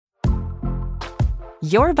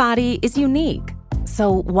Your body is unique.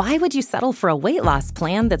 So why would you settle for a weight loss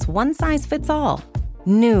plan that's one size fits all?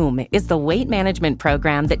 Noom is the weight management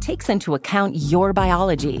program that takes into account your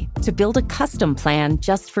biology to build a custom plan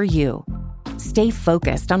just for you. Stay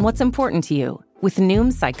focused on what's important to you with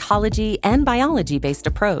Noom's psychology and biology-based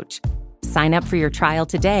approach. Sign up for your trial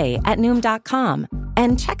today at Noom.com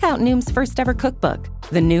and check out Noom's first ever cookbook,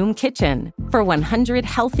 The Noom Kitchen, for 100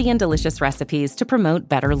 healthy and delicious recipes to promote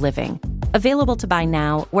better living. Available to buy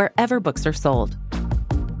now wherever books are sold.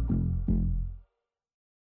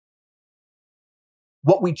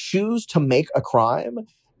 What we choose to make a crime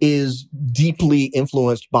is deeply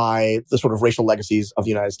influenced by the sort of racial legacies of the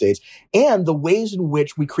United States, and the ways in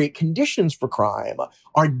which we create conditions for crime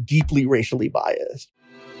are deeply racially biased.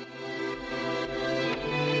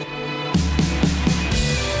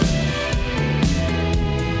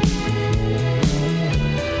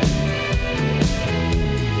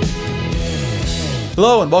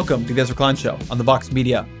 Hello and welcome to the Ezra Klein Show on the Vox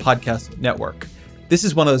Media Podcast Network. This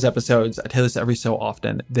is one of those episodes, I tell this every so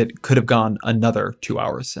often, that could have gone another 2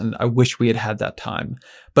 hours, and I wish we had had that time.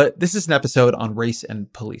 But this is an episode on race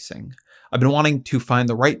and policing. I've been wanting to find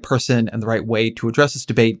the right person and the right way to address this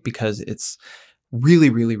debate because it's really,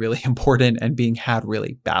 really, really important and being had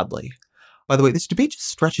really badly. By the way, this debate just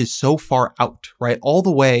stretches so far out, right? All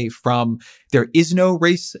the way from there is no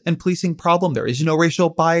race and policing problem. There is no racial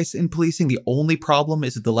bias in policing. The only problem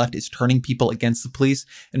is that the left is turning people against the police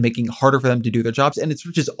and making it harder for them to do their jobs. And it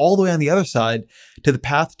stretches all the way on the other side to the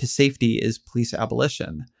path to safety is police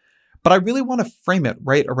abolition. But I really want to frame it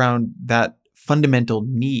right around that fundamental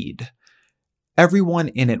need. Everyone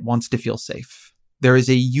in it wants to feel safe. There is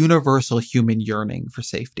a universal human yearning for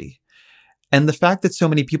safety. And the fact that so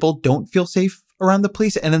many people don't feel safe around the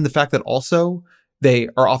police, and then the fact that also they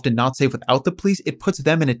are often not safe without the police, it puts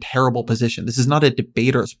them in a terrible position. This is not a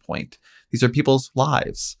debater's point. These are people's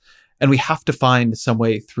lives. And we have to find some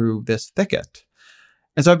way through this thicket.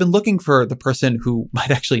 And so I've been looking for the person who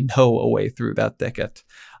might actually know a way through that thicket.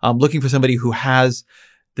 Looking for somebody who has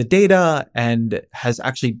the data and has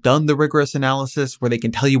actually done the rigorous analysis where they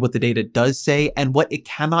can tell you what the data does say and what it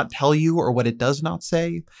cannot tell you or what it does not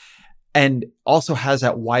say. And also has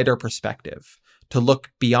that wider perspective to look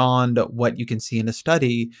beyond what you can see in a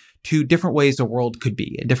study to different ways the world could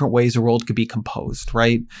be, and different ways the world could be composed,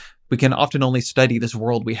 right? We can often only study this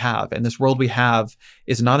world we have, and this world we have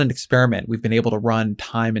is not an experiment we've been able to run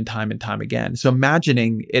time and time and time again. So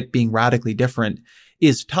imagining it being radically different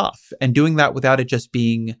is tough, and doing that without it just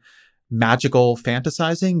being magical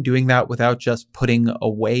fantasizing, doing that without just putting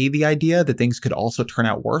away the idea that things could also turn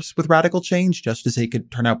out worse with radical change, just as they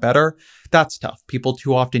could turn out better, that's tough. People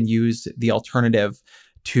too often use the alternative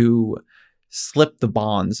to slip the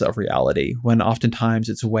bonds of reality, when oftentimes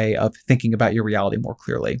it's a way of thinking about your reality more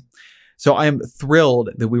clearly. So I am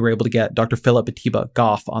thrilled that we were able to get Dr. Philip Atiba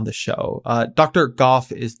Goff on the show. Dr.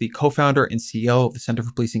 Goff is the co-founder and CEO of the Center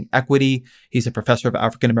for Policing Equity. He's a professor of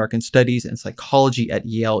African American Studies and Psychology at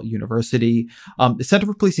Yale University. The Center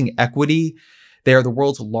for Policing Equity, they are the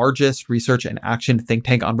world's largest research and action think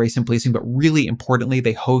tank on race and policing, but really importantly,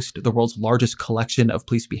 they host the world's largest collection of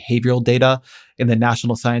police behavioral data in the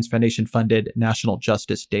National Science Foundation-funded National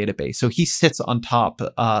Justice Database. So he sits on top,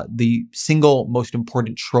 the single most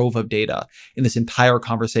important trove of data in this entire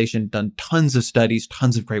conversation, done tons of studies,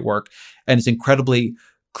 tons of great work, and is incredibly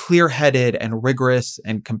clear-headed and rigorous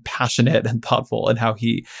and compassionate and thoughtful in how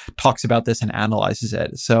he talks about this and analyzes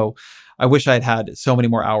it. So I wish I'd had so many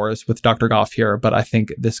more hours with Dr. Goff here, but I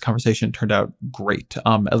think this conversation turned out great,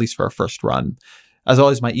 at least for our first run. As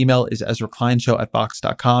always, my email is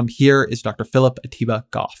ezrakleinshow@vox.com. Here is Dr. Philip Atiba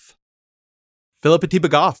Goff. Philip Atiba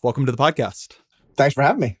Goff, welcome to the podcast. Thanks for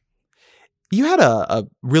having me. You had a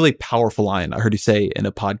really powerful line I heard you say in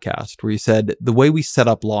a podcast where you said, the way we set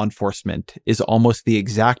up law enforcement is almost the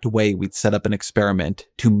exact way we'd set up an experiment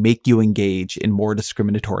to make you engage in more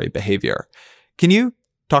discriminatory behavior. Can you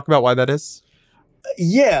talk about why that is?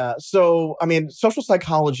 Yeah. So, I mean, social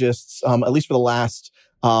psychologists, at least for the last,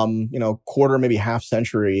 quarter, maybe half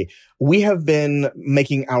century, we have been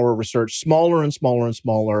making our research smaller and smaller and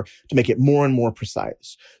smaller to make it more and more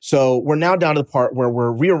precise. So we're now down to the part where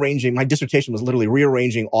we're rearranging. My dissertation was literally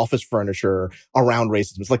rearranging office furniture around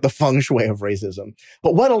racism. It's like the feng shui of racism.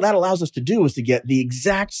 But what that allows us to do is to get the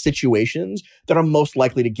exact situations that are most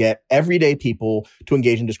likely to get everyday people to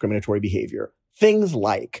engage in discriminatory behavior. Things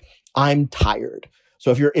like, I'm tired. So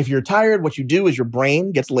if you're tired, what you do is your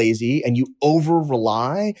brain gets lazy and you over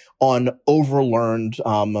rely on overlearned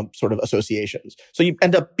sort of associations. So you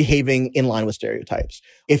end up behaving in line with stereotypes.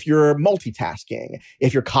 If you're multitasking,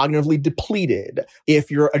 if you're cognitively depleted, if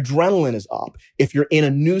your adrenaline is up, if you're in a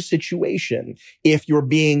new situation, if you're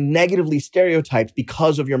being negatively stereotyped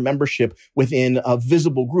because of your membership within a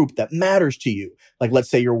visible group that matters to you. Like, let's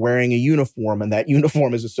say you're wearing a uniform and that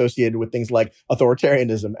uniform is associated with things like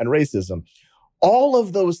authoritarianism and racism. All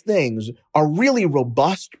of those things are really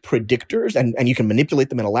robust predictors, and you can manipulate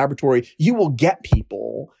them in a laboratory. You will get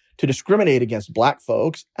people to discriminate against Black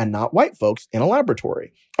folks and not white folks in a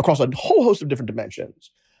laboratory across a whole host of different dimensions.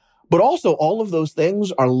 But also, all of those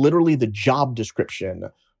things are literally the job description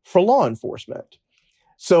for law enforcement.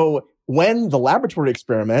 So when the laboratory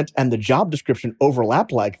experiment and the job description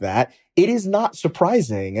overlap like that, it is not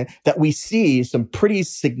surprising that we see some pretty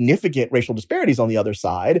significant racial disparities on the other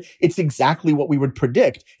side. It's exactly what we would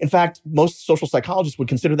predict. In fact, most social psychologists would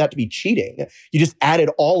consider that to be cheating. You just added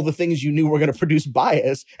all the things you knew were going to produce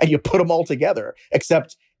bias and you put them all together,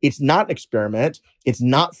 except it's not an experiment. It's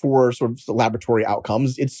not for sort of laboratory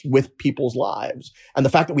outcomes. It's with people's lives. And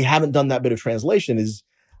the fact that we haven't done that bit of translation is,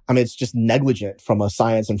 it's just negligent from a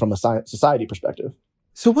science and from a society perspective.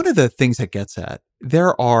 So one of the things that gets at,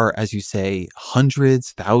 there are, as you say,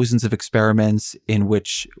 hundreds, thousands of experiments in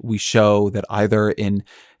which we show that either in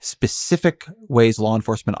specific ways law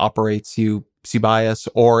enforcement operates, you see bias,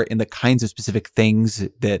 or in the kinds of specific things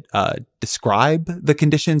that describe the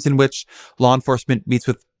conditions in which law enforcement meets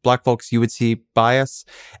with Black folks, you would see bias.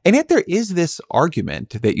 And yet there is this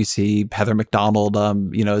argument that you see Heather McDonald,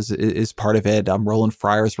 is part of it. Roland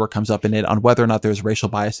Fryer's work comes up in it on whether or not there's racial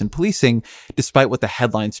bias in policing, despite what the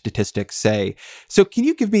headline statistics say. So can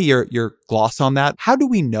you give me your gloss on that? How do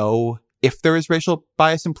we know if there is racial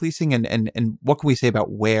bias in policing, and what can we say about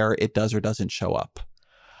where it does or doesn't show up?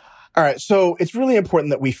 All right. So it's really important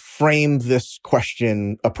that we frame this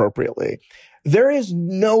question appropriately. There is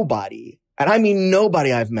nobody, and I mean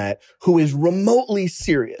nobody I've met, who is remotely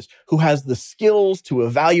serious, who has the skills to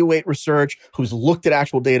evaluate research, who's looked at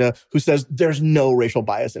actual data, who says there's no racial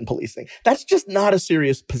bias in policing. That's just not a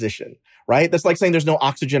serious position, right? That's like saying there's no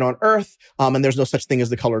oxygen on Earth, and there's no such thing as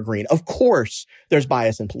the color green. Of course, there's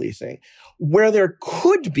bias in policing. Where there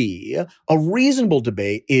could be a reasonable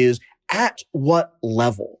debate is at what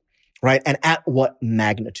level, right? And at what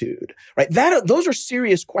magnitude, right? Those are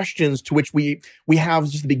serious questions to which we have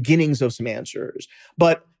just the beginnings of some answers.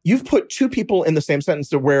 But you've put two people in the same sentence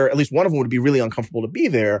to where at least one of them would be really uncomfortable to be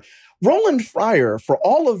there. Roland Fryer, for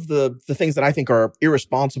all of the things that I think are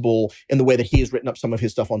irresponsible in the way that he has written up some of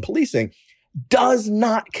his stuff on policing, does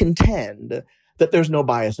not contend that there's no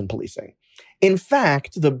bias in policing. In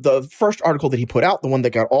fact, the first article that he put out, the one that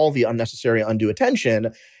got all the unnecessary undue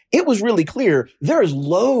attention, it was really clear there is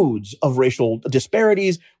loads of racial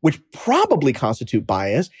disparities which probably constitute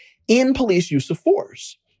bias in police use of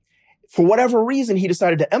force. For whatever reason, he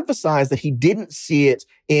decided to emphasize that he didn't see it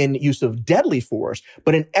in use of deadly force,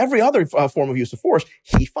 but in every other form of use of force,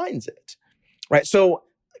 he finds it, right? So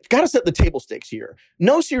got to set the table stakes here.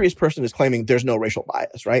 No serious person is claiming there's no racial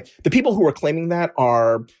bias, right? The people who are claiming that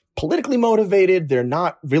are politically motivated. They're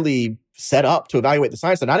not really set up to evaluate the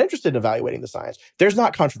science. They're not interested in evaluating the science. There's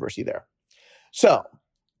not controversy there. So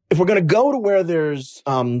if we're going to go to where there's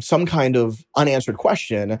some kind of unanswered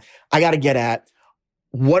question, I got to get at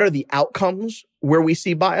what are the outcomes where we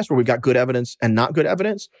see bias, where we've got good evidence and not good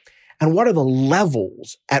evidence, and what are the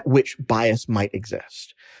levels at which bias might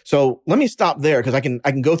exist. So let me stop there because I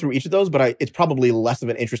can go through each of those, but it's probably less of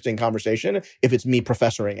an interesting conversation if it's me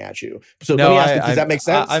professoring at you. So let me ask you, does that make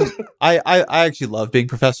sense? I actually love being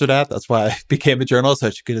professored at. That's why I became a journalist. So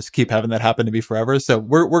I could just keep having that happen to me forever. So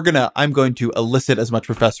I'm going to elicit as much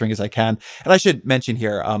professoring as I can. And I should mention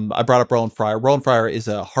here, I brought up Roland Fryer. Roland Fryer is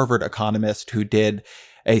a Harvard economist who did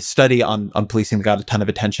a study on policing that got a ton of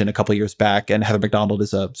attention a couple of years back. And Heather McDonald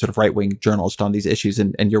is a sort of right-wing journalist on these issues.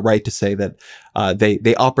 And you're right to say that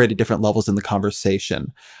they operate at different levels in the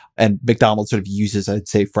conversation. And McDonald sort of uses, I'd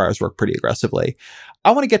say, Fryer's work pretty aggressively.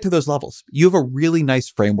 I want to get to those levels. You have a really nice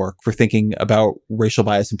framework for thinking about racial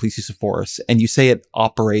bias in police use of force. And you say it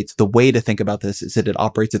operates, the way to think about this is that it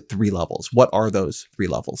operates at 3 levels. What are those 3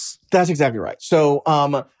 levels? That's exactly right. So,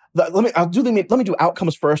 let me do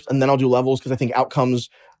outcomes first, and then I'll do levels, because I think outcomes,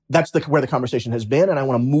 that's where the conversation has been, and I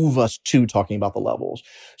want to move us to talking about the levels.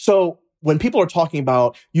 So when people are talking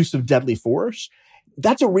about use of deadly force,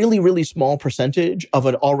 that's a really, really small percentage of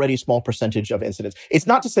an already small percentage of incidents. It's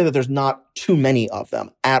not to say that there's not too many of them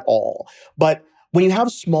at all, but when you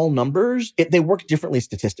have small numbers, they work differently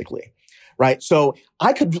statistically, right? So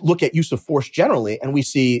I could look at use of force generally, and we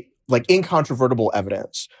see like incontrovertible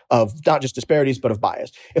evidence of not just disparities, but of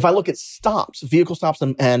bias. If I look at stops, vehicle stops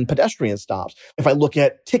and pedestrian stops, if I look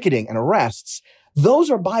at ticketing and arrests, those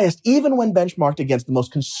are biased even when benchmarked against the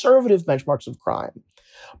most conservative benchmarks of crime.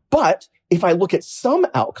 But if I look at some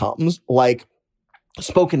outcomes like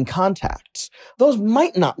spoken contacts, those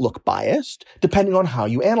might not look biased depending on how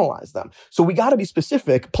you analyze them. So we got to be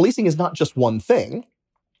specific. Policing is not just one thing.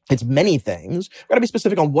 It's many things. We've got to be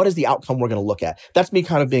specific on what is the outcome we're going to look at. That's me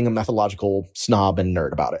kind of being a methodological snob and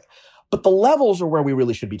nerd about it. But the levels are where we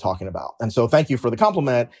really should be talking about. And so thank you for the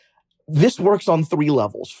compliment. This works on 3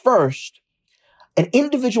 levels. First, an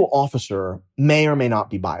individual officer may or may not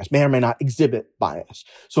be biased, may or may not exhibit bias.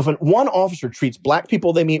 So if one officer treats Black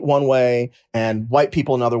people they meet one way and white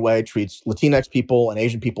people another way, treats Latinx people and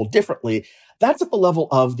Asian people differently, that's at the level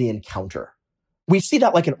of the encounter. We see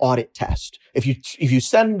that like an audit test. If you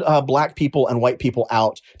send Black people and white people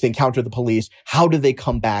out to encounter the police, how do they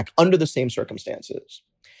come back under the same circumstances?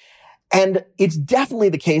 And it's definitely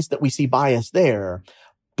the case that we see bias there.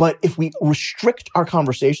 But if we restrict our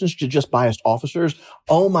conversations to just biased officers,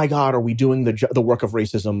 oh my God, are we doing the work of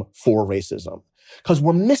racism for racism? Because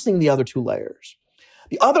we're missing the other 2 layers.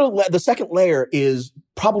 The second layer is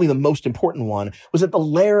probably the most important one, was at the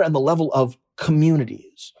layer and the level of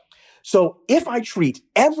communities. So if I treat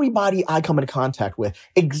everybody I come into contact with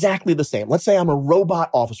exactly the same, let's say I'm a robot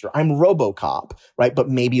officer, I'm RoboCop, right? But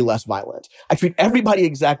maybe less violent. I treat everybody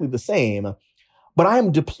exactly the same, but I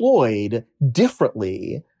am deployed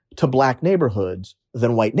differently to Black neighborhoods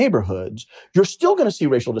than white neighborhoods. You're still going to see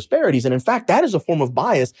racial disparities. And in fact, that is a form of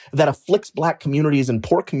bias that afflicts Black communities and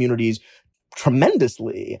poor communities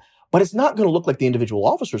tremendously. But it's not going to look like the individual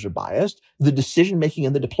officers are biased. The decision-making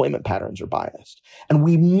and the deployment patterns are biased. And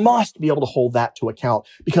we must be able to hold that to account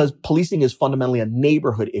because policing is fundamentally a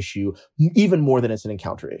neighborhood issue, even more than it's an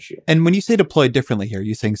encounter issue. And when you say deploy differently here,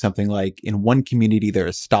 you're saying something like in one community there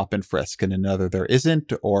is stop and frisk and in another there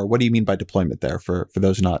isn't? Or what do you mean by deployment there for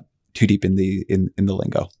those not too deep in the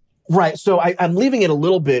lingo? Right. So I'm leaving it a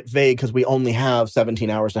little bit vague because we only have 17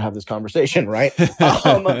 hours to have this conversation, right?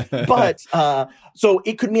 So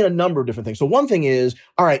it could mean a number of different things. So one thing is,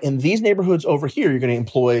 all right, in these neighborhoods over here, you're going to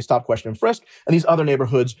employ stop, question, and frisk. And these other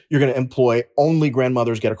neighborhoods, you're going to employ only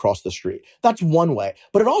grandmothers get across the street. That's one way.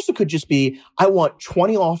 But it also could just be, I want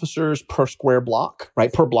 20 officers per square block,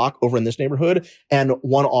 right? Per block over in this neighborhood and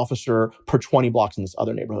 1 officer per 20 blocks in this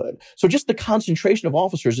other neighborhood. So just the concentration of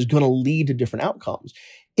officers is going to lead to different outcomes.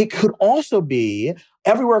 It could also be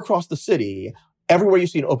everywhere across the city, everywhere you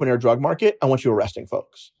see an open air drug market, I want you arresting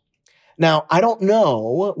folks. Now, I don't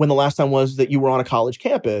know when the last time was that you were on a college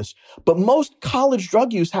campus, but most college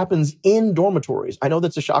drug use happens in dormitories. I know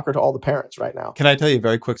that's a shocker to all the parents right now. Can I tell you a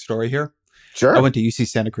very quick story here? Sure. I went to UC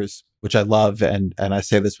Santa Cruz, which I love, and I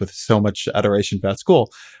say this with so much adoration for that school.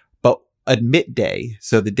 But admit day,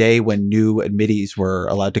 so the day when new admittees were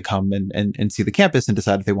allowed to come and see the campus and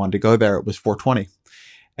decide if they wanted to go there, it was 420.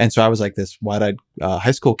 And so I was like this wide-eyed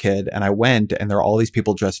high school kid, and I went, and there were all these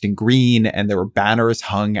people dressed in green, and there were banners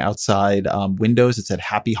hung outside windows that said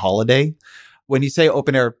 "Happy Holiday." When you say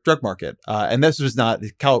open air drug market, and this was not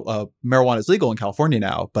marijuana is legal in California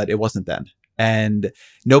now, but it wasn't then, and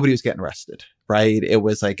nobody was getting arrested, right? It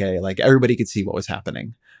was like everybody could see what was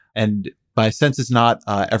happening, and my sense is not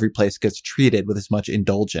every place gets treated with as much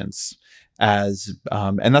indulgence as,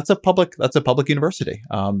 and that's a public university.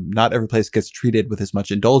 Not every place gets treated with as much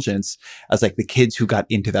indulgence as like the kids who got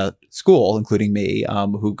into that school, including me,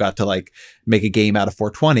 who got to like make a game out of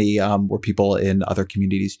 420, where people in other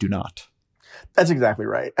communities do not. That's exactly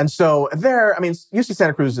right. And so there, I mean, UC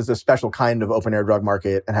Santa Cruz is a special kind of open air drug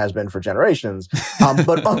market and has been for generations.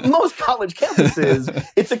 But on most college campuses,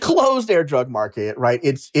 it's a closed air drug market, right?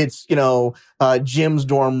 It's Jim's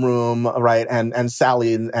dorm room, right? And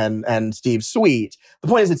Sally and Steve's suite. The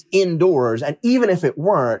point is it's indoors. And even if it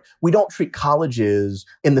weren't, we don't treat colleges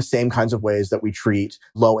in the same kinds of ways that we treat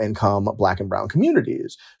low income Black and brown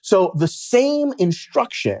communities. So the same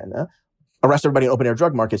instruction, arrest everybody in open air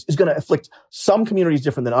drug markets, is going to afflict some communities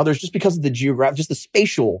different than others just because of the just the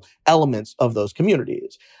spatial elements of those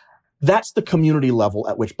communities. That's the community level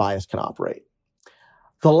at which bias can operate.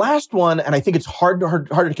 The last one, and I think it's harder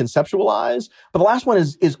to conceptualize, but the last one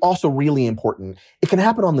is also really important. It can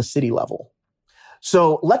happen on the city level.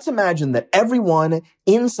 So let's imagine that everyone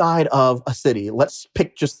inside of a city, let's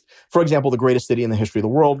pick just, for example, the greatest city in the history of the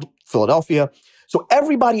world, Philadelphia. So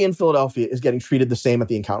everybody in Philadelphia is getting treated the same at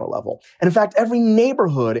the encounter level. And in fact, every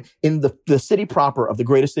neighborhood in the city proper of the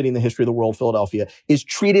greatest city in the history of the world, Philadelphia, is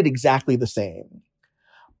treated exactly the same.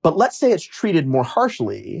 But let's say it's treated more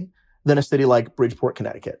harshly than a city like Bridgeport,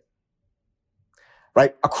 Connecticut.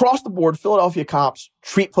 right? Across the board, Philadelphia cops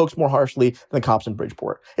treat folks more harshly than cops in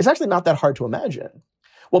Bridgeport. It's actually not that hard to imagine.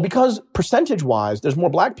 Well, because percentage-wise, there's more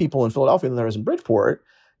black people in Philadelphia than there is in Bridgeport,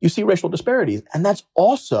 you see racial disparities. And that's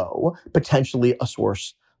also potentially a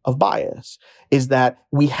source of bias, is that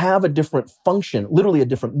we have a different function, literally a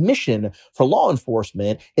different mission for law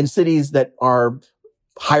enforcement in cities that are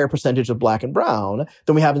higher percentage of black and brown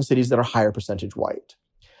than we have in cities that are higher percentage white.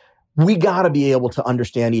 We got to be able to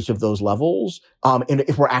understand each of those levels and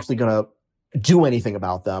if we're actually going to do anything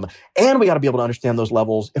about them. And we got to be able to understand those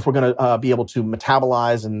levels if we're going to be able to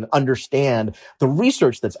metabolize and understand the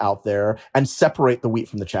research that's out there and separate the wheat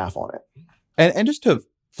from the chaff on it. And just to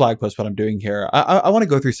flag post what I'm doing here, I want to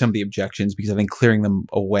go through some of the objections because I think clearing them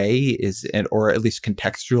away or at least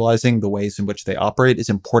contextualizing the ways in which they operate is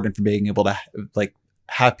important for being able to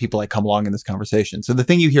have people come along in this conversation. So the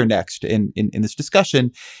thing you hear next in this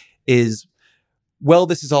discussion is, well,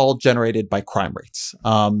 this is all generated by crime rates.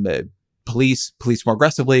 Police more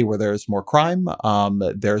aggressively where there's more crime.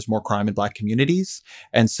 There's more crime in black communities.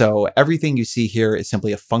 And so everything you see here is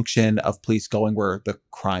simply a function of police going where the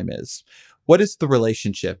crime is. What is the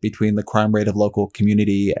relationship between the crime rate of local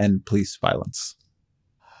community and police violence?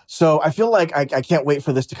 So I feel like I can't wait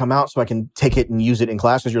for this to come out so I can take it and use it in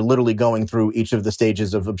class, because you're literally going through each of the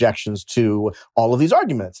stages of objections to all of these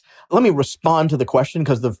arguments. Let me respond to the question,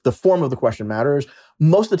 because the form of the question matters.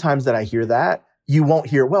 Most of the times that I hear that, you won't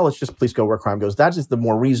hear, well, it's just police go where crime goes. That's just the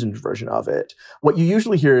more reasoned version of it. What you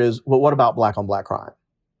usually hear is, well, what about black on black crime?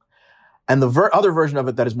 And the other version of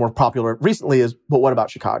it that is more popular recently is, but what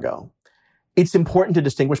about Chicago? It's important to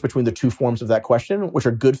distinguish between the two forms of that question, which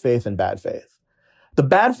are good faith and bad faith. The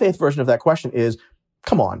bad faith version of that question is,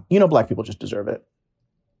 come on, black people just deserve it.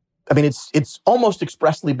 I mean, it's almost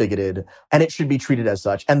expressly bigoted, and it should be treated as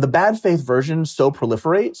such. And the bad faith version so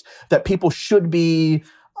proliferates that people should be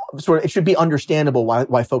it should be understandable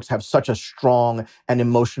why folks have such a strong and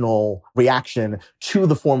emotional reaction to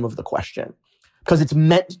the form of the question. Because it's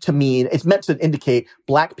meant to indicate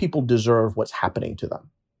black people deserve what's happening to them.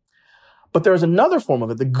 But there's another form of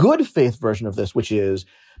it, the good faith version of this, which is,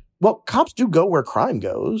 well, cops do go where crime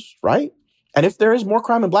goes, right? And if there is more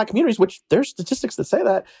crime in black communities, which there's statistics that say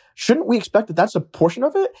that, shouldn't we expect that that's a portion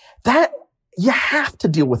of it? That you have to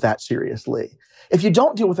deal with that seriously. If you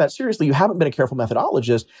don't deal with that seriously, you haven't been a careful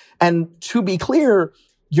methodologist. And to be clear,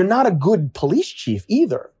 you're not a good police chief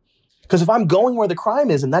either. Because if I'm going where the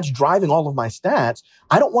crime is and that's driving all of my stats,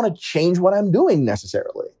 I don't want to change what I'm doing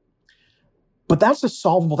necessarily. But that's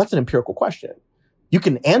an empirical question. You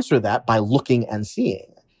can answer that by looking and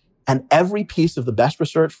seeing. And every piece of the best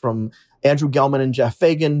research, from Andrew Gelman and Jeff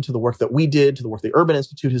Fagan to the work that we did, to the work the Urban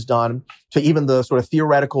Institute has done, to even the sort of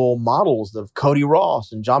theoretical models of Cody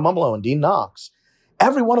Ross and John Mumolo and Dean Knox,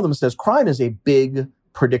 every one of them says crime is a big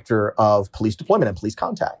predictor of police deployment and police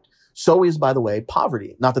contact. So is, by the way,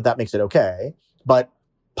 poverty. Not that that makes it okay, but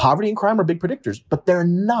poverty and crime are big predictors. But they're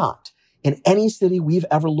not, in any city we've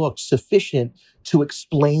ever looked, sufficient to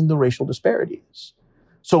explain the racial disparities.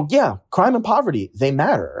 So yeah, crime and poverty, they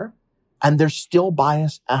matter. And there's still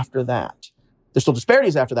bias after that. There's still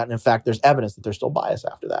disparities after that. And in fact, there's evidence that there's still bias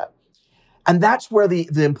after that. And that's where the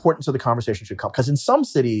importance of the conversation should come. Because in some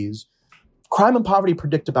cities, crime and poverty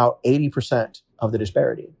predict about 80% of the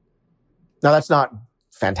disparity. Now, that's not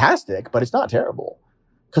fantastic, but it's not terrible.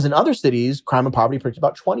 Because in other cities, crime and poverty predict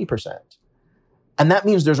about 20%. And that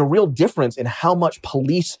means there's a real difference in how much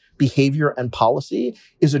police behavior and policy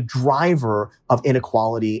is a driver of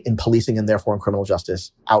inequality in policing and therefore in criminal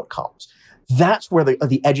justice outcomes. That's where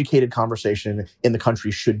the educated conversation in the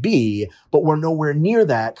country should be. But we're nowhere near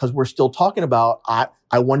that because we're still talking about,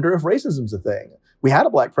 I wonder if racism's a thing. We had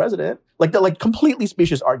a black president, like completely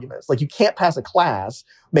specious arguments. Like you can't pass a class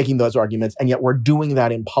making those arguments, and yet we're doing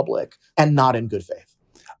that in public and not in good faith.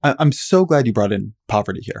 I'm so glad you brought in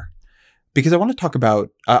poverty here. Because I want to talk about,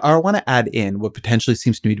 I want to add in what potentially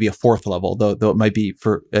seems to me to be a fourth level, though it might be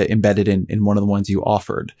embedded in one of the ones you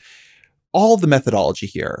offered. All of the methodology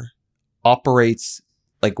here operates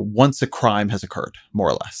like once a crime has occurred, more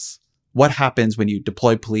or less. What happens when you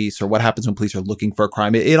deploy police, or what happens when police are looking for a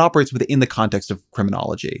crime? It operates within the context of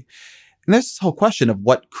criminology. And there's this whole question of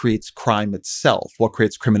what creates crime itself, what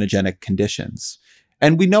creates criminogenic conditions.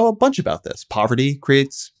 And we know a bunch about this. Poverty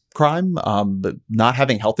creates crime. But not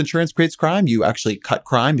having health insurance creates crime. You actually cut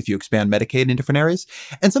crime if you expand Medicaid in different areas.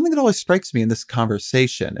 And something that always strikes me in this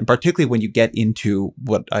conversation, and particularly when you get into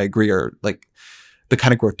what I agree are like the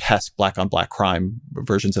kind of grotesque black on black crime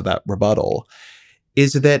versions of that rebuttal,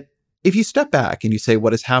 is that if you step back and you say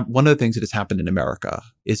one of the things that has happened in America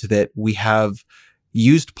is that we have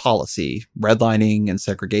used policy, redlining and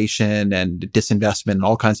segregation and disinvestment and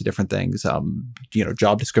all kinds of different things,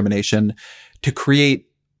 job discrimination, to create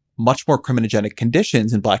much more criminogenic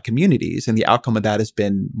conditions in Black communities. And the outcome of that has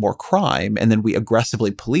been more crime. And then we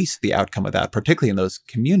aggressively police the outcome of that, particularly in those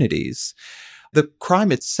communities. The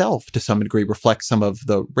crime itself, to some degree, reflects some of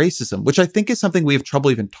the racism, which I think is something we have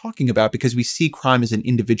trouble even talking about because we see crime as an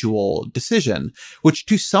individual decision, which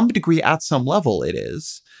to some degree, at some level, it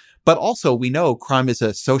is. But also, we know crime is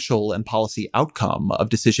a social and policy outcome of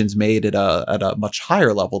decisions made at a much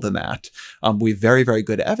higher level than that. We have very, very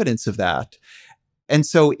good evidence of that. And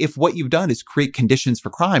so if what you've done is create conditions for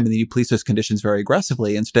crime and then you police those conditions very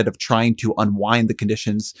aggressively instead of trying to unwind the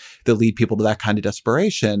conditions that lead people to that kind of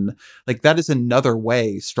desperation, like that is another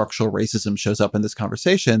way structural racism shows up in this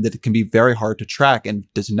conversation that it can be very hard to track and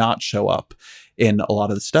does not show up in a lot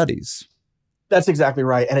of the studies. That's exactly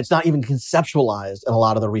right. And it's not even conceptualized in a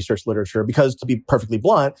lot of the research literature because, to be perfectly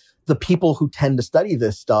blunt, the people who tend to study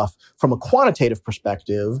this stuff from a quantitative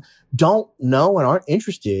perspective don't know and aren't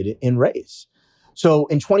interested in race. So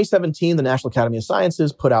in 2017, the National Academy of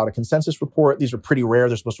Sciences put out a consensus report. These are pretty rare.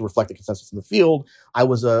 They're supposed to reflect the consensus in the field. I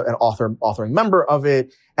was an authoring member of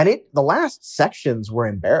it. And the last sections were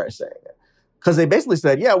embarrassing because they basically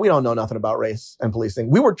said, yeah, we don't know nothing about race and policing.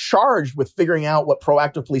 We were charged with figuring out what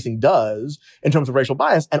proactive policing does in terms of racial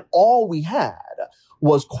bias. And all we had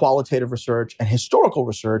was qualitative research and historical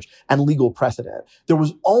research and legal precedent. There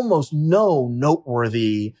was almost no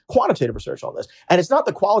noteworthy quantitative research on this. And it's not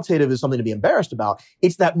that qualitative is something to be embarrassed about.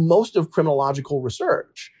 It's that most of criminological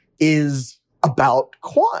research is about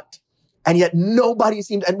quant. And yet nobody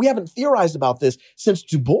seemed, and we haven't theorized about this since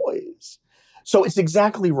Du Bois. So it's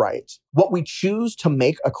exactly right. What we choose to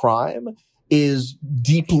make a crime is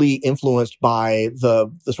deeply influenced by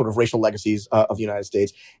the sort of racial legacies of the United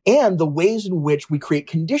States. And the ways in which we create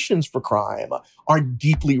conditions for crime are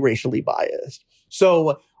deeply racially biased.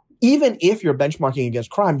 So even if you're benchmarking against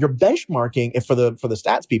crime, you're benchmarking, if for the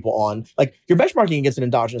stats people on, like you're benchmarking against an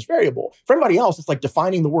endogenous variable. For everybody else, it's like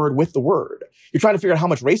defining the word with the word. You're trying to figure out how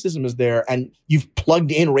much racism is there, and you've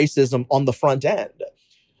plugged in racism on the front end.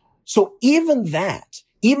 So even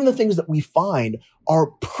the things that we find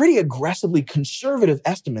are pretty aggressively conservative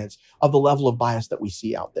estimates of the level of bias that we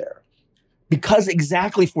see out there. Because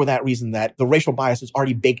exactly for that reason, that the racial bias is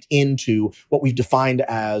already baked into what we've defined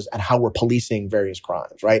as and how we're policing various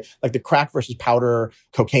crimes, right? Like the crack versus powder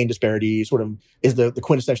cocaine disparity sort of is the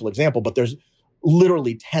quintessential example, but there's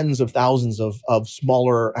literally tens of thousands of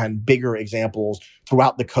smaller and bigger examples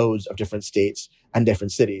throughout the codes of different states and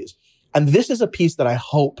different cities. And this is a piece that I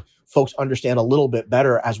hope folks understand a little bit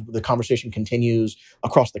better as the conversation continues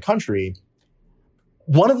across the country.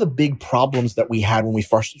 One of the big problems that we had when we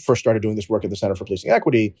first started doing this work at the Center for Policing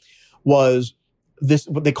Equity was this,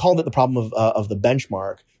 what they called it the problem of the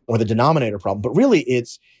benchmark or the denominator problem. But really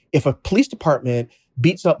it's if a police department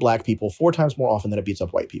beats up Black people 4 times more often than it beats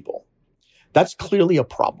up white people, that's clearly a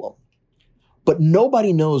problem. But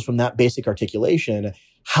nobody knows from that basic articulation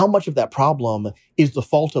how much of that problem is the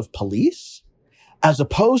fault of police as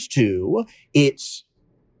opposed to its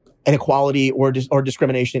inequality or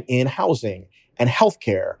discrimination in housing and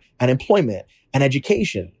healthcare and employment and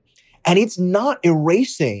education. And it's not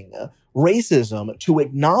erasing racism to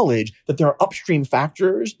acknowledge that there are upstream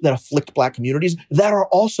factors that afflict Black communities that are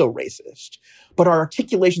also racist. But our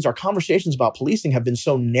articulations, our conversations about policing have been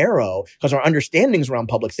so narrow because our understandings around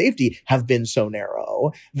public safety have been so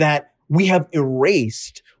narrow that we have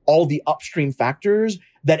erased all the upstream factors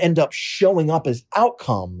that end up showing up as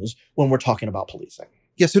outcomes when we're talking about policing.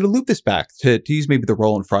 Yeah, so to loop this back, to use maybe the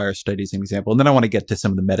Roland Fryer study as an example, and then I want to get to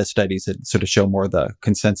some of the meta studies that sort of show more of the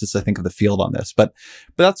consensus, I think, of the field on this. But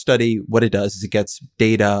that study, what it does is it gets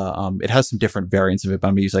data. It has some different variants of it, but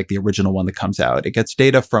I'm going to use like the original one that comes out. It gets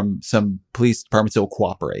data from some police departments that will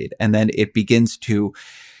cooperate, and then it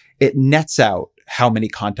nets out how many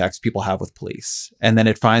contacts people have with police. And then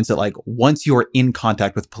it finds that like once you're in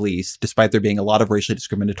contact with police, despite there being a lot of racially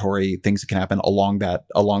discriminatory things that can happen along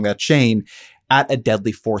that chain, at a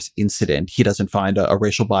deadly force incident, he doesn't find a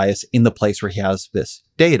racial bias in the place where he has this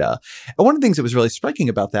data. And one of the things that was really striking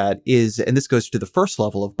about that is, and this goes to the first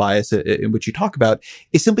level of bias in which you talk about,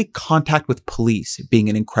 is simply contact with police being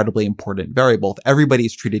an incredibly important variable. Everybody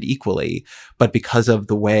is treated equally, but because of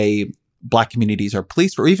the way Black communities are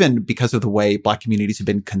policed, or even because of the way Black communities have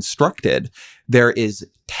been constructed, there is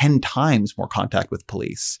 10 times more contact with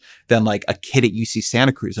police than like a kid at UC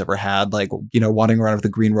Santa Cruz ever had, like, wandering around with a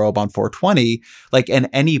green robe on 420. Like, and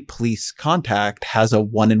any police contact has a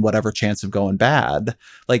 1 in whatever chance of going bad.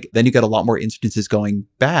 Like, then you get a lot more instances going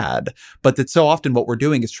bad. But that so often what we're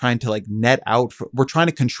doing is trying to like net out, we're trying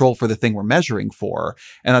to control for the thing we're measuring for.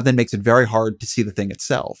 And that then makes it very hard to see the thing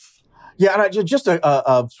itself. Yeah, and just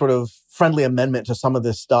a sort of friendly amendment to some of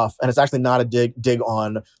this stuff, and it's actually not a dig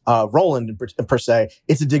on Roland per se.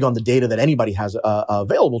 It's a dig on the data that anybody has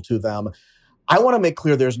available to them. I want to make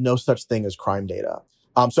clear there's no such thing as crime data.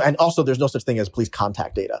 And also there's no such thing as police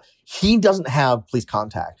contact data. He doesn't have police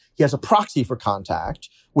contact. He has a proxy for contact,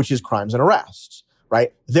 which is crimes and arrests,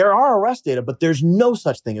 right? There are arrest data, but there's no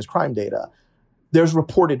such thing as crime data. There's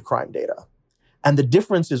reported crime data. And the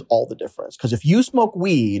difference is all the difference. Because if you smoke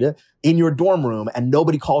weed in your dorm room and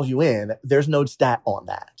nobody calls you in, there's no stat on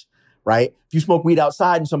that, right? If you smoke weed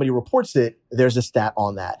outside and somebody reports it, there's a stat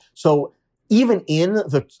on that. So even in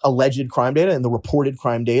the alleged crime data and the reported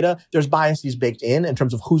crime data, there's biases baked in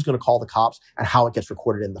terms of who's going to call the cops and how it gets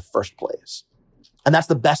recorded in the first place. And that's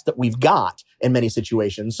the best that we've got in many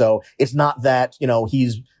situations. So it's not that,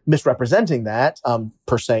 he's misrepresenting that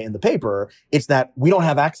per se in the paper. It's that we don't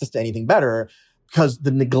have access to anything better, because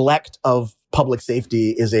the neglect of public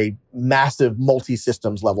safety is a massive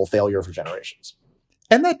multi-systems level failure for generations.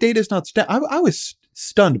 And that data is not, I was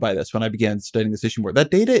stunned by this when I began studying this issue more.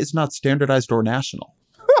 That data is not standardized or national.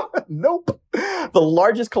 Nope. The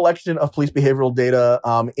largest collection of police behavioral data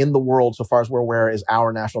in the world, so far as we're aware, is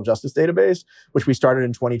our National Justice Database, which we started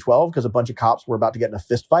in 2012 because a bunch of cops were about to get in a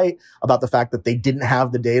fist fight about the fact that they didn't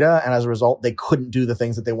have the data. And as a result, they couldn't do the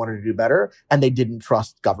things that they wanted to do better. And they didn't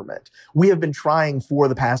trust government. We have been trying for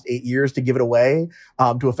the past 8 years to give it away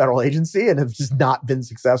to a federal agency and have just not been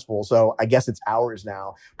successful. So I guess it's ours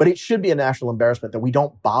now. But it should be a national embarrassment that we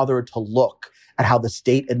don't bother to look at how the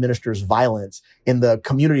state administers violence in the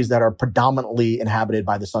communities that are predominantly inhabited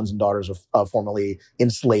by the sons and daughters of formerly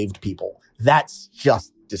enslaved people. That's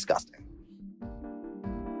just disgusting.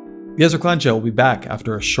 The Ezra Klein Show will be back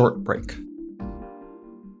after a short break.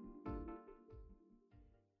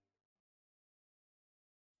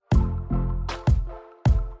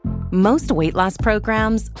 Most weight loss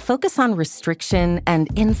programs focus on restriction and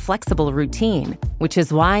inflexible routine, which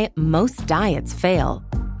is why most diets fail.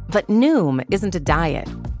 But Noom isn't a diet.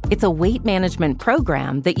 It's a weight management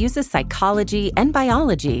program that uses psychology and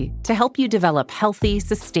biology to help you develop healthy,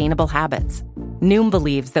 sustainable habits. Noom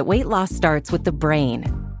believes that weight loss starts with the brain,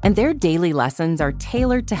 and their daily lessons are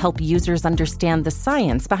tailored to help users understand the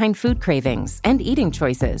science behind food cravings and eating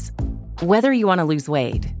choices. Whether you want to lose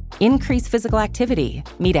weight, increase physical activity,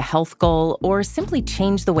 meet a health goal, or simply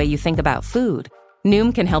change the way you think about food,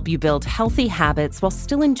 Noom can help you build healthy habits while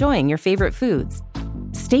still enjoying your favorite foods.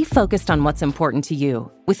 Stay focused on what's important to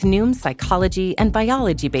you with Noom's psychology and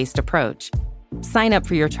biology-based approach. Sign up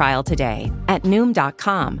for your trial today at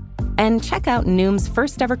Noom.com and check out Noom's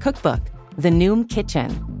first ever cookbook, The Noom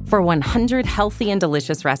Kitchen, for 100 healthy and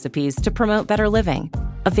delicious recipes to promote better living.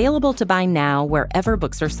 Available to buy now wherever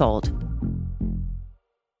books are sold.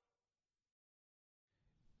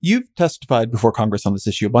 You've testified before Congress on this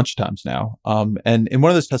issue a bunch of times now. And in one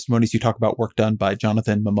of those testimonies, you talk about work done by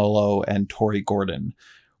Jonathan Momolo and Tori Gordon,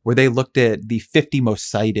 where they looked at the 50 most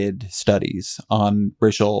cited studies on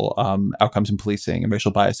racial outcomes in policing and racial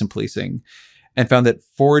bias in policing, and found that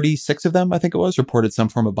 46 of them, I think it was, reported some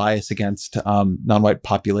form of bias against non-white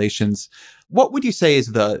populations. What would you say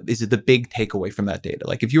is the big takeaway from that data?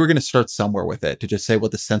 Like, if you were going to start somewhere with it to just say what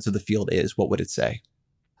the sense of the field is, what would it say?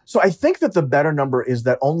 So I think that the better number is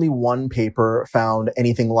that only one paper found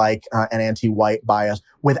anything like an anti-white bias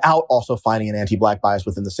without also finding an anti-black bias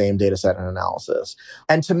within the same data set and analysis.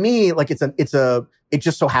 And to me, like it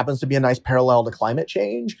just so happens to be a nice parallel to climate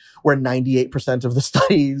change, where 98% of the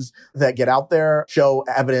studies that get out there show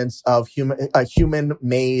evidence of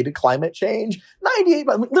human-made climate change. 98,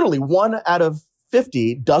 literally 1 out of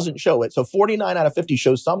 50 doesn't show it. So 49 out of 50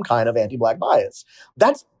 shows some kind of anti-black bias.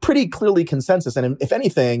 That's pretty clearly consensus. And if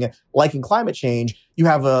anything, like in climate change, you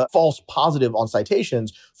have a false positive on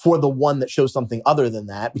citations for the one that shows something other than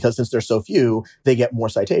that, because since there's so few, they get more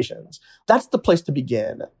citations. That's the place to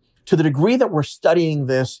begin. To the degree that we're studying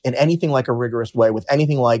this in anything like a rigorous way, with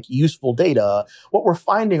anything like useful data, what we're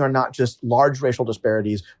finding are not just large racial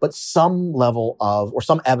disparities, but some level of, or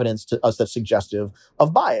some evidence to us that's suggestive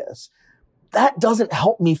of bias. That doesn't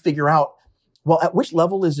help me figure out well, at which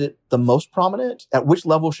level is it the most prominent? At which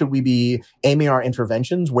level should we be aiming our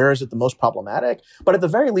interventions? Where is it the most problematic? But at the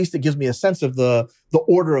very least, it gives me a sense of the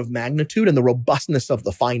order of magnitude and the robustness of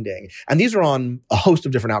the finding. And these are on a host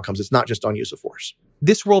of different outcomes. It's not just on use of force.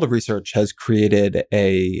 This world of research has created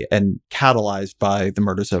and catalyzed by the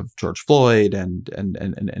murders of George Floyd and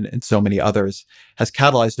so many others, has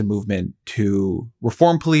catalyzed a movement to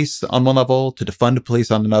reform police on one level, to defund police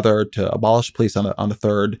on another, to abolish police on a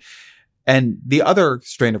third. And the other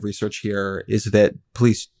strain of research here is that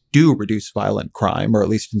police do reduce violent crime, or at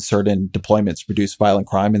least in certain deployments reduce violent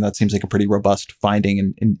crime. And that seems like a pretty robust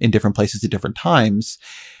finding in different places at different times.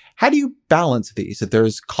 How do you balance these? That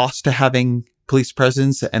there's cost to having police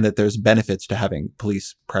presence and that there's benefits to having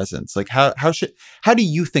police presence? Like how do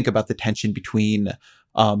you think about the tension between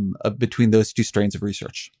those two strains of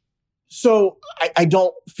research? So I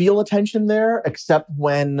don't feel a tension there, except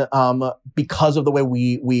when, because of the way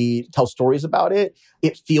we tell stories about it,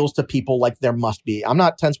 it feels to people like there must be. I'm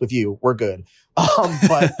not tense with you. We're good.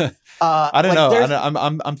 But I don't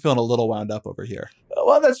know. I'm feeling a little wound up over here.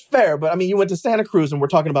 Well, that's fair. But I mean, you went to Santa Cruz and we're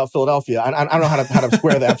talking about Philadelphia. I don't know how to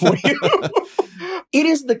square that for you. It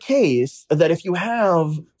is the case that if you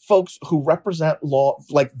have folks who represent law,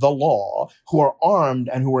 like the law, who are armed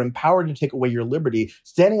and who are empowered to take away your liberty,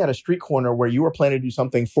 standing at a street corner where you are planning to do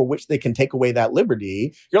something for which they can take away that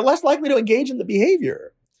liberty, you're less likely to engage in the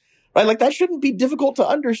behavior. Right? Like that shouldn't be difficult to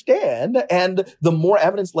understand. And the more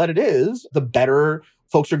evidence-led it is, the better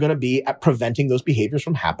folks are going to be at preventing those behaviors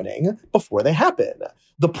from happening before they happen.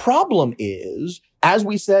 The problem is, as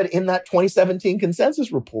we said in that 2017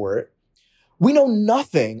 consensus report, we know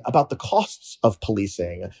nothing about the costs of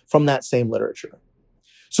policing from that same literature.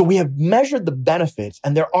 So we have measured the benefits,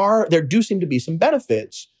 and there do seem to be some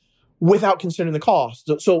benefits without considering the costs.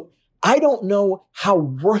 So I don't know how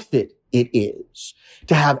worth it is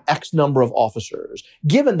to have X number of officers,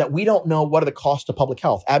 given that we don't know what are the costs to public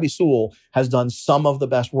health. Abby Sewell has done some of the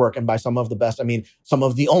best work, and by some of the best, I mean some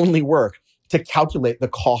of the only work to calculate the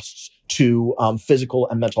costs to physical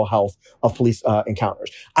and mental health of police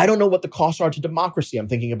encounters. I don't know what the costs are to democracy. I'm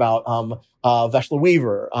thinking about Veshla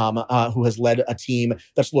Weaver, who has led a team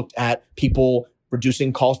that's looked at people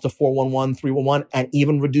reducing calls to 411, 311, and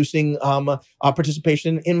even reducing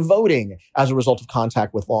participation in voting as a result of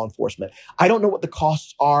contact with law enforcement. I don't know what the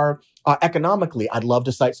costs are economically. I'd love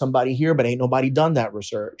to cite somebody here, but ain't nobody done that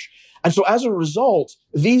research. And so as a result,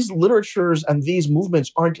 these literatures and these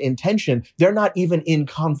movements aren't in tension. They're not even in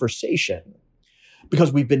conversation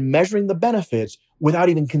because we've been measuring the benefits without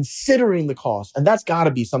even considering the costs. And that's got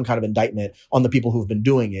to be some kind of indictment on the people who've been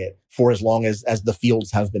doing it for as long as the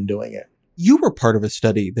fields have been doing it. You were part of a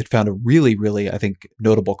study that found a really, really, I think,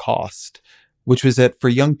 notable cost, which was that for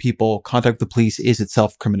young people, contact with the police is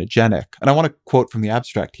itself criminogenic. And I want to quote from the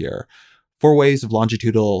abstract here. 4 ways of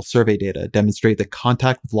longitudinal survey data demonstrate that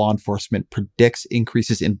contact with law enforcement predicts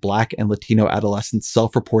increases in Black and Latino adolescents'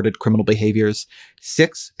 self-reported criminal behaviors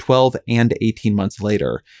 6, 12, and 18 months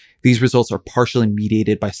later. These results are partially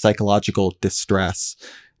mediated by psychological distress.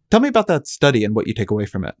 Tell me about that study and what you take away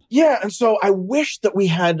from it. Yeah, and so I wish that we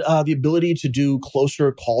had the ability to do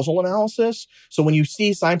closer causal analysis. So when you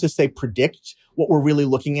see scientists say predict, what we're really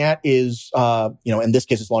looking at is, in this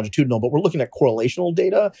case, it's longitudinal, but we're looking at correlational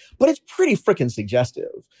data, but it's pretty freaking suggestive.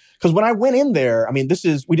 Because when I went in there, I mean,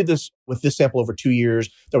 we did this with this sample over 2 years.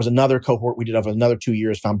 There was another cohort we did over another 2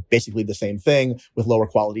 years, found basically the same thing with lower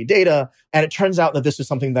quality data. And it turns out that this is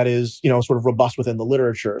something that is, sort of robust within the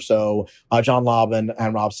literature. So John Lobb and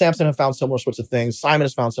Rob Sampson have found similar sorts of things. Simon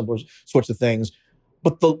has found similar sorts of things.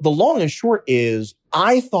 But the long and short is,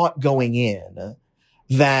 I thought going in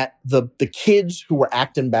that the kids who were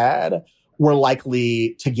acting bad were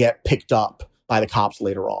likely to get picked up by the cops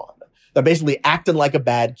later on. That basically acting like a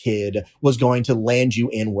bad kid was going to land you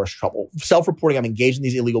in worse trouble. Self-reporting, I'm engaged in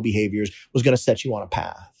these illegal behaviors, was going to set you on a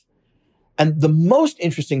path. And the most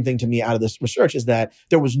interesting thing to me out of this research is that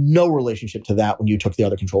there was no relationship to that when you took the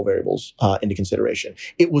other control variables into consideration.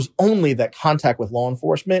 It was only that contact with law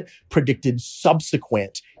enforcement predicted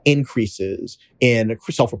subsequent increases in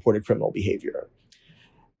self-reported criminal behavior.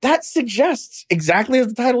 That suggests, exactly as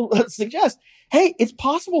the title suggests, hey, it's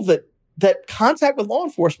possible that contact with law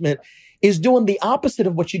enforcement is doing the opposite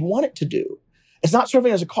of what you'd want it to do. It's not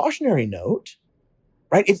serving as a cautionary note,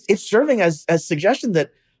 right? It's serving as suggestion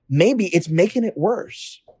that maybe it's making it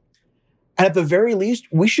worse. And at the very least,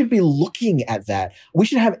 we should be looking at that. We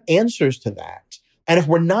should have answers to that. And if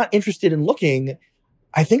we're not interested in looking,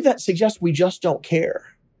 I think that suggests we just don't care.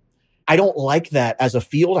 I don't like that as a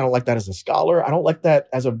field. I don't like that as a scholar. I don't like that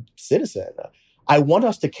as a citizen. I want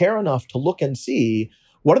us to care enough to look and see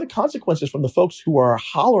what are the consequences from the folks who are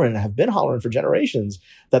hollering and have been hollering for generations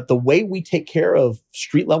that the way we take care of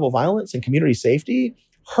street level violence and community safety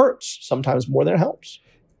hurts sometimes more than it helps?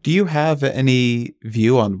 Do you have any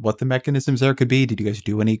view on what the mechanisms there could be? Did you guys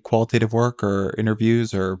do any qualitative work or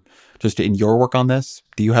interviews or just in your work on this?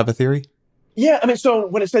 Do you have a theory? Yeah, I mean, so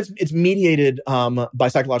when it says it's mediated by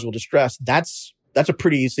psychological distress, that's a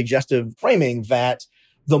pretty suggestive framing that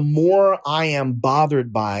the more I am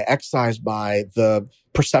bothered by, excised by the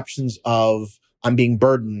perceptions of I'm being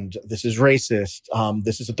burdened, this is racist,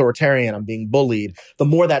 this is authoritarian, I'm being bullied, the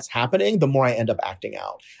more that's happening, the more I end up acting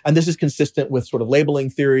out. And this is consistent with sort of labeling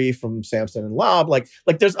theory from Sampson and Lobb. Like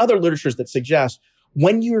there's other literatures that suggest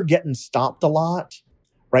when you're getting stopped a lot,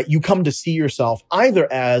 right, you come to see yourself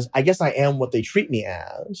either as, I guess I am what they treat me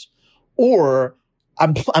as, or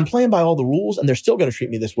I'm playing by all the rules and they're still going to treat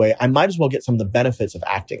me this way. I might as well get some of the benefits of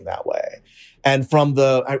acting that way. And from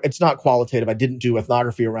it's not qualitative. I didn't do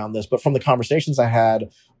ethnography around this, but from the conversations I had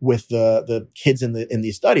with the kids in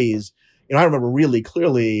these studies, I remember really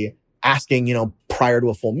clearly asking, prior to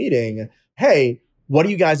a full meeting, hey, what are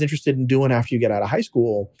you guys interested in doing after you get out of high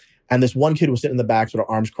school? And this one kid was sitting in the back, sort of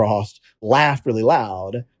arms crossed, laughed really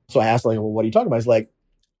loud. So I asked, well, what are you talking about? He's like,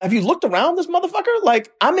 have you looked around this motherfucker?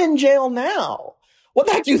 Like, I'm in jail now. What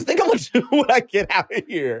the heck do you think I'm going to do when I get out of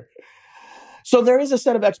here? So there is a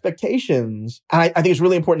set of expectations. And I think it's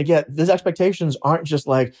really important to get these expectations aren't just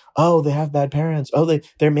like, oh, they have bad parents. Oh,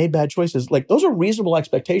 they're made bad choices. Like those are reasonable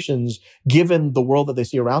expectations given the world that they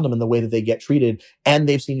see around them and the way that they get treated. And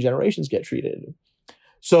they've seen generations get treated.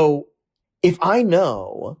 So if I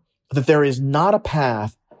know that there is not a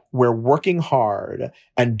path where working hard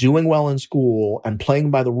and doing well in school and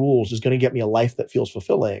playing by the rules is going to get me a life that feels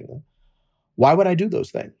fulfilling, why would I do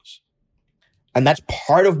those things? And that's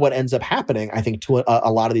part of what ends up happening, I think, to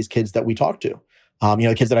a lot of these kids that we talk to.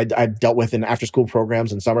 The kids that I've dealt with in after-school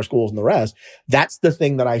programs and summer schools and the rest. That's the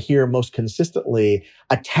thing that I hear most consistently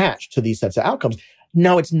attached to these sets of outcomes.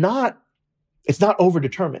 Now, it's not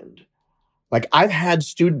overdetermined. Like I've had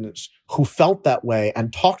students who felt that way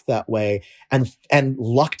and talked that way and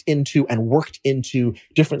lucked into and worked into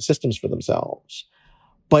different systems for themselves.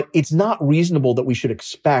 But it's not reasonable that we should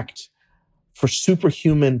expect for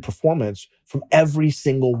superhuman performance from every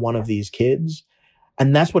single one of these kids.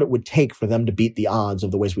 And that's what it would take for them to beat the odds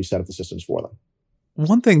of the ways we set up the systems for them.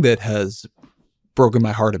 One thing that has broken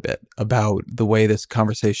my heart a bit about the way this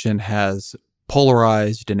conversation has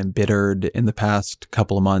polarized and embittered in the past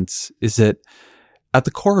couple of months is that at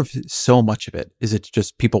the core of so much of it is it's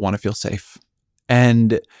just people want to feel safe.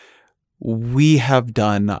 And we have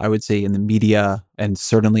done, I would say, in the media and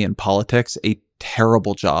certainly in politics, a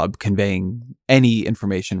terrible job conveying any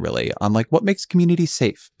information really on like what makes communities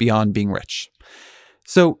safe beyond being rich.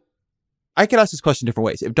 So I could ask this question different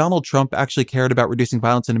ways. If Donald Trump actually cared about reducing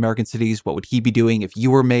violence in American cities, what would he be doing? If you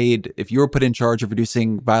were put in charge of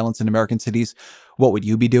reducing violence in American cities, what would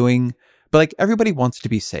you be doing? But like everybody wants to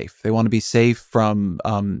be safe. They want to be safe from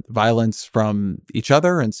violence from each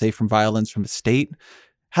other and safe from violence from the state.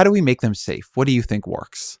 How do we make them safe? What do you think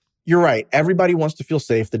works? You're right. Everybody wants to feel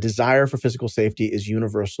safe. The desire for physical safety is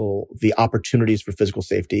universal. The opportunities for physical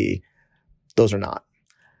safety, those are not.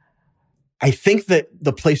 I think that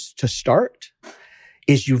the place to start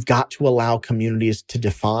is you've got to allow communities to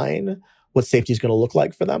define what safety is going to look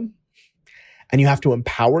like for them. And you have to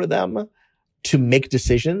empower them to make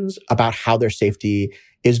decisions about how their safety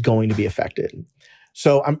is going to be affected.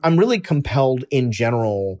 So I'm really compelled in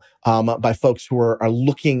general by folks who are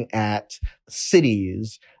looking at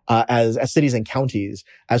cities as cities and counties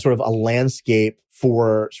as sort of a landscape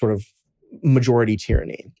for sort of majority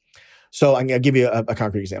tyranny. So I'm going to give you a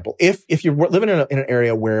concrete example. If you're living in an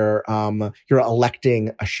area where you're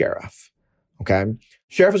electing a sheriff, okay,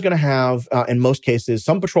 sheriff is going to have in most cases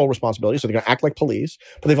some patrol responsibilities, so they're going to act like police,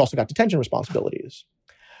 but they've also got detention responsibilities.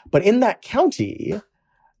 But in that county,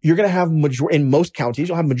 you're going to have in most counties,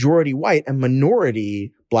 you'll have majority white and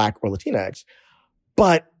minority Black or Latinx.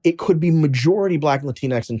 But it could be majority Black and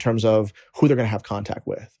Latinx in terms of who they're going to have contact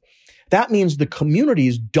with. That means the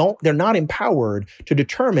communities they're not empowered to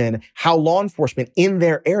determine how law enforcement in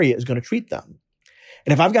their area is going to treat them.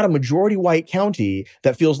 And if I've got a majority white county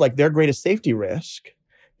that feels like their greatest safety risk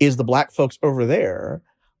is the Black folks over there,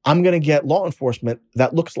 I'm going to get law enforcement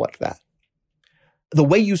that looks like that. The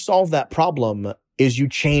way you solve that problem is you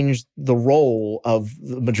change the role of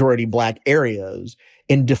the majority Black areas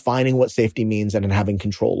in defining what safety means and in having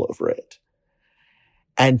control over it.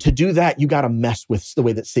 And to do that, you got to mess with the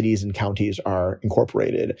way that cities and counties are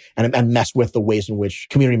incorporated and mess with the ways in which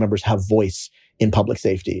community members have voice in public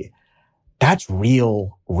safety. That's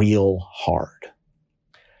real hard.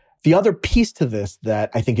 The other piece to this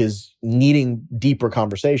that I think is needing deeper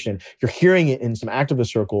conversation, you're hearing it in some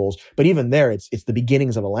activist circles, but even there, it's the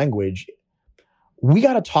beginnings of a language. We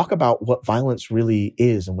got to talk about what violence really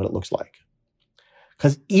is and what it looks like.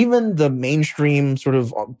 Because even the mainstream sort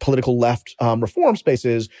of political left reform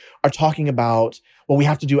spaces are talking about, well, we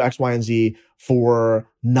have to do X, Y, and Z for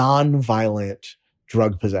nonviolent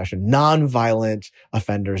drug possession, nonviolent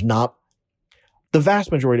offenders, not the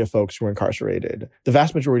vast majority of folks who are incarcerated, the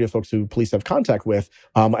vast majority of folks who police have contact with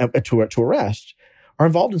to arrest are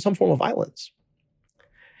involved in some form of violence.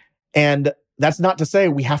 And that's not to say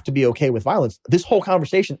we have to be okay with violence. This whole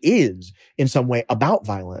conversation is in some way about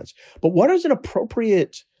violence. But what is an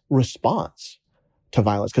appropriate response to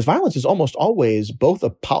violence? Because violence is almost always both a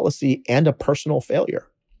policy and a personal failure.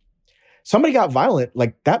 Somebody got violent,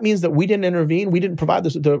 like that means that we didn't intervene. We didn't provide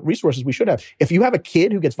the resources we should have. If you have a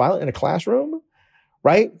kid who gets violent in a classroom,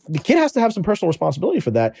 right? The kid has to have some personal responsibility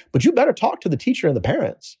for that, but you better talk to the teacher and the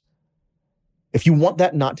parents if you want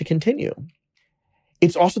that not to continue.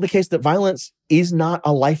 It's also the case that violence is not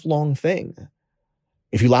a lifelong thing.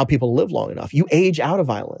 If you allow people to live long enough, you age out of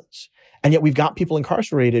violence. And yet we've got people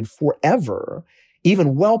incarcerated forever,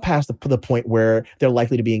 even well past the point where they're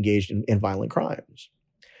likely to be engaged in violent crimes.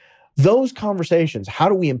 Those conversations, how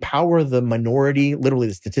do we empower the minority, literally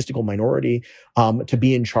the statistical minority, to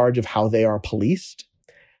be in charge of how they are policed?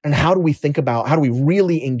 And how do we think about, how do we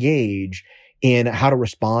really engage in how to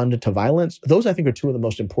respond to violence? Those, I think, are two of the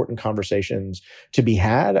most important conversations to be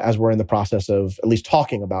had as we're in the process of at least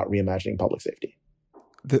talking about reimagining public safety.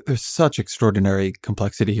 There's such extraordinary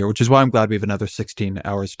complexity here, which is why I'm glad we have another 16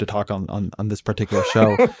 hours to talk on this particular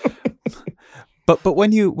show. But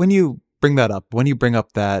when you bring that up, when you bring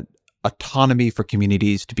up that autonomy for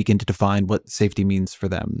communities to begin to define what safety means for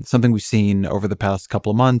them. Something we've seen over the past couple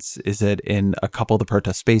of months is that in a couple of the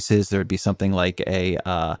protest spaces, there would be something like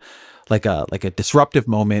a disruptive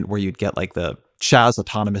moment where you'd get like the Chaz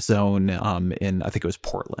autonomous zone in, I think it was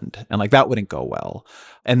Portland. And like that wouldn't go well.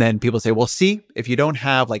 And then people say, well, see, if you don't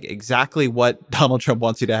have like exactly what Donald Trump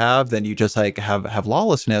wants you to have, then you just like have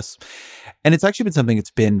lawlessness. And it's actually been something that's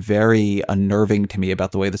been very unnerving to me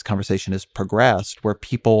about the way this conversation has progressed, where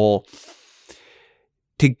people,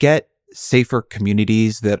 to get safer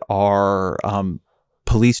communities that are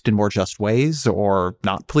policed in more just ways, or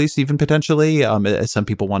not policed even potentially, as some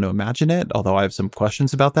people want to imagine it, although I have some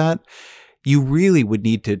questions about that, you really would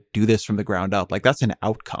need to do this from the ground up. Like that's an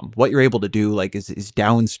outcome. What you're able to do like is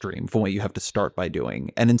downstream from what you have to start by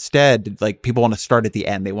doing. And instead, like people want to start at the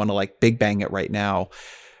end. They want to like big bang it right now.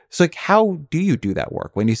 So like, how do you do that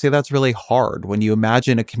work? When you say that's really hard, when you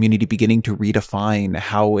imagine a community beginning to redefine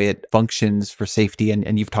how it functions for safety,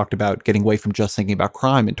 and you've talked about getting away from just thinking about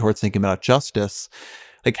crime and towards thinking about justice,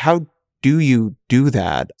 like how do you do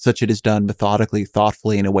that such it is done methodically,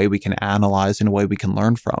 thoughtfully, in a way we can analyze, in a way we can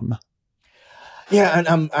learn from? Yeah,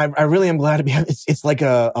 and I really am glad to be. It's like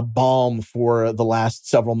a balm for the last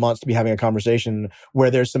several months to be having a conversation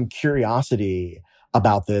where there's some curiosity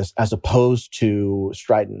about this as opposed to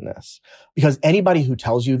stridentness. Because anybody who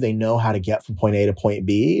tells you they know how to get from point A to point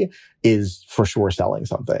B is for sure selling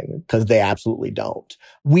something, because they absolutely don't.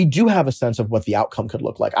 We do have a sense of what the outcome could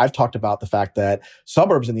look like. I've talked about the fact that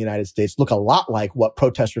suburbs in the United States look a lot like what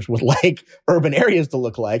protesters would like urban areas to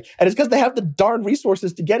look like. And it's because they have the darn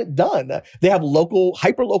resources to get it done. They have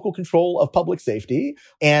hyper-local control of public safety,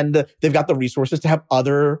 and they've got the resources to have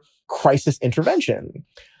other crisis intervention.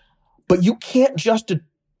 But you can't just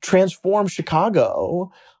transform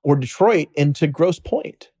Chicago or Detroit into Grosse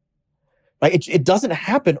Pointe. Right? It doesn't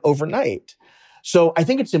happen overnight. So I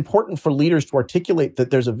think it's important for leaders to articulate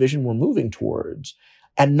that there's a vision we're moving towards,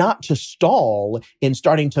 and not to stall in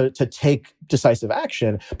starting to take decisive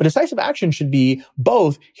action. But decisive action should be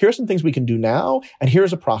both, here are some things we can do now, and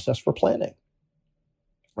here's a process for planning.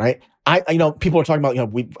 Right? People are talking about,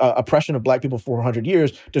 oppression of Black people for 400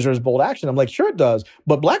 years deserves bold action. I'm like, sure it does.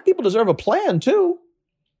 But Black people deserve a plan too.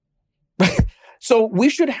 So we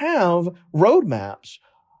should have roadmaps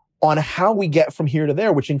on how we get from here to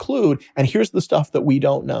there, which include, and here's the stuff that we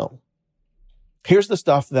don't know. Here's the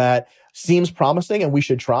stuff that seems promising and we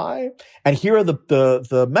should try. And here are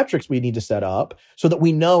the metrics we need to set up so that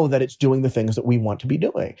we know that it's doing the things that we want to be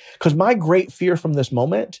doing. Because my great fear from this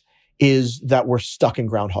moment is that we're stuck in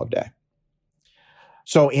Groundhog Day.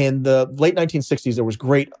 So in the late 1960s, there was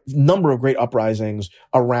number of great uprisings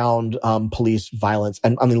around police violence,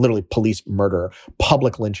 and literally police murder,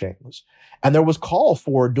 public lynchings. And there was call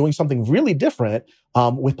for doing something really different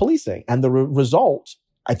with policing. And the result,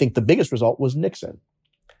 I think the biggest result, was Nixon.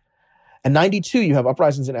 In 92, you have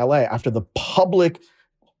uprisings in LA after the public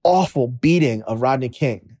awful beating of Rodney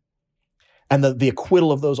King. and the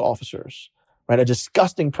acquittal of those officers, right? A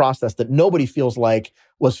disgusting process that nobody feels like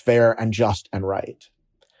was fair and just and right.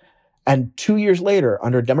 And 2 years later,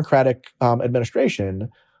 under a Democratic administration,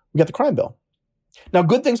 we got the crime bill. Now,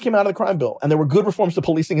 good things came out of the crime bill, and there were good reforms to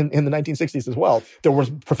policing in the 1960s as well. There was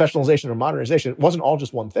professionalization and modernization. It wasn't all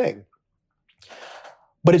just one thing.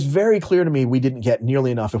 But it's very clear to me we didn't get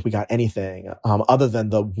nearly enough, if we got anything, other than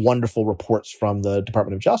the wonderful reports from the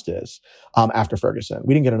Department of Justice after Ferguson.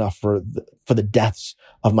 We didn't get enough for the deaths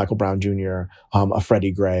of Michael Brown Jr., of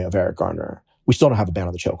Freddie Gray, of Eric Garner. We still don't have a ban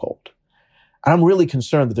on the chokehold. And I'm really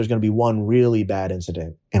concerned that there's going to be one really bad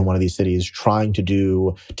incident in one of these cities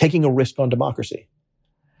taking a risk on democracy.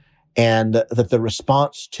 And that the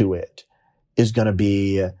response to it is going to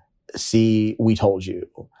be, see, we told you.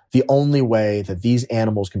 The only way that these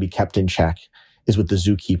animals can be kept in check is with the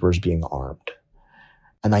zookeepers being armed.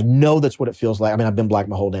 And I know that's what it feels like. I mean, I've been black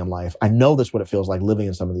my whole damn life. I know that's what it feels like living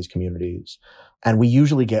in some of these communities. And we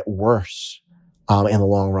usually get worse in the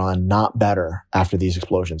long run, not better after these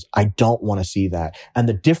explosions. I don't want to see that. And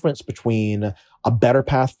the difference between a better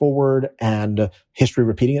path forward and history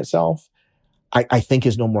repeating itself, I think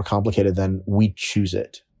is no more complicated than we choose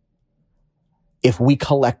it. If we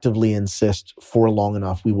collectively insist for long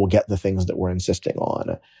enough, we will get the things that we're insisting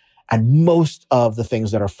on. And most of the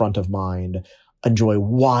things that are front of mind enjoy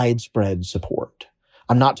widespread support.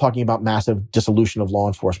 I'm not talking about massive dissolution of law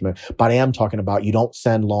enforcement, but I am talking about you don't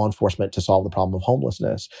send law enforcement to solve the problem of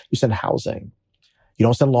homelessness. You send housing. You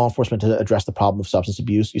don't send law enforcement to address the problem of substance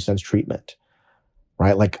abuse. You send treatment,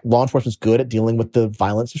 right? Like law enforcement's good at dealing with the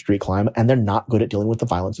violence of street crime, and they're not good at dealing with the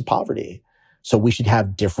violence of poverty. So we should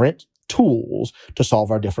have different tools to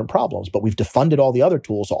solve our different problems. But we've defunded all the other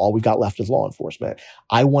tools, so all we've got left is law enforcement.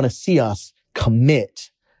 I want to see us commit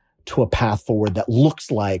to a path forward that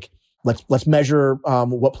looks like, let's measure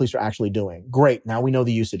what police are actually doing. Great, now we know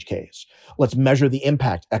the usage case. Let's measure the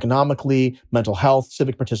impact economically, mental health,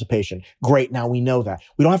 civic participation. Great, now we know that.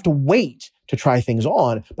 We don't have to wait to try things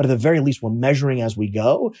on, but at the very least, we're measuring as we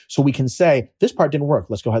go, so we can say, this part didn't work,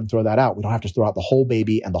 let's go ahead and throw that out. We don't have to throw out the whole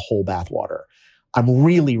baby and the whole bathwater. I'm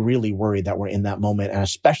really, really worried that we're in that moment, and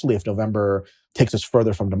especially if November takes us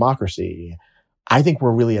further from democracy, I think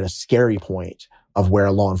we're really at a scary point of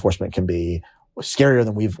where law enforcement can be, scarier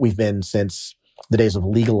than we've been since the days of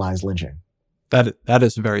legalized lynching. That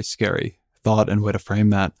is a very scary thought and way to frame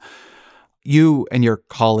that. You and your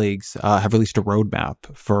colleagues have released a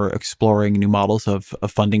roadmap for exploring new models of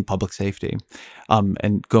funding public safety.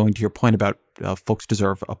 And going to your point about folks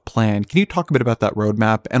deserve a plan, can you talk a bit about that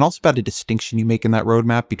roadmap and also about a distinction you make in that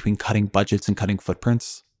roadmap between cutting budgets and cutting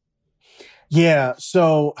footprints? Yeah,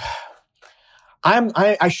 so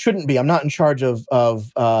I shouldn't be. I'm not in charge of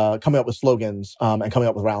coming up with slogans and coming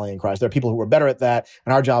up with rallying cries. There are people who are better at that,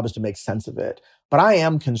 and our job is to make sense of it. But I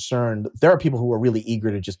am concerned. There are people who are really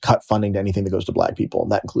eager to just cut funding to anything that goes to Black people,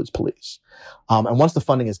 and that includes police. And once the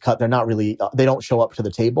funding is cut, they don't show up to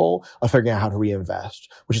the table of figuring out how to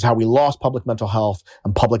reinvest, which is how we lost public mental health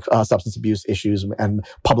and public substance abuse issues and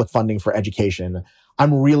public funding for education.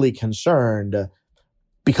 I'm really concerned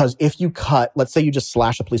because if you cut, let's say you just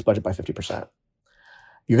slash the police budget by 50%,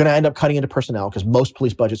 you're going to end up cutting into personnel because most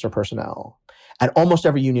police budgets are personnel. And almost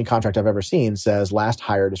every union contract I've ever seen says last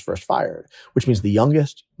hired is first fired, which means the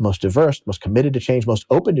youngest, most diverse, most committed to change, most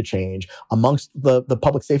open to change amongst the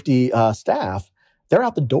public safety staff, they're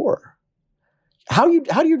out the door. How are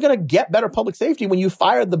you going to get better public safety when you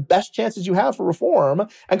fire the best chances you have for reform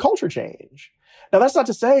and culture change? Now, that's not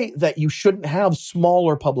to say that you shouldn't have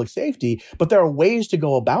smaller public safety, but there are ways to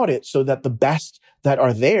go about it so that the best that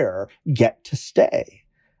are there get to stay.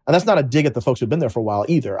 And that's not a dig at the folks who've been there for a while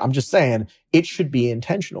either. I'm just saying it should be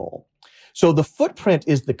intentional. So the footprint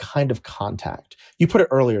is the kind of contact. You put it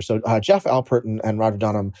earlier. So Jeff Alpert and Roger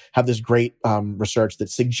Dunham have this great research that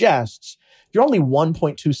suggests you're only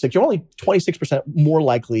 26% more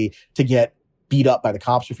likely to get beat up by the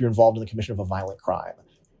cops if you're involved in the commission of a violent crime.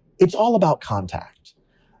 It's all about contact.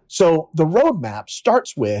 So the roadmap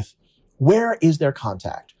starts with, where is their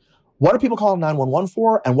contact? What are people calling 911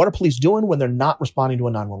 for? And what are police doing when they're not responding to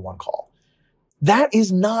a 911 call? That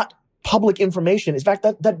is not public information. In fact,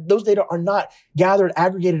 that those data are not gathered,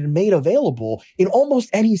 aggregated, and made available in almost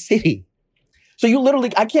any city. So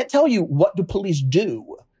I can't tell you what do police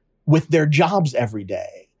do with their jobs every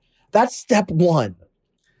day. That's step one.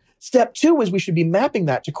 Step two is we should be mapping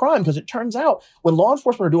that to crime, because it turns out when law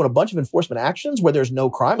enforcement are doing a bunch of enforcement actions where there's no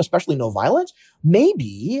crime, especially no violence,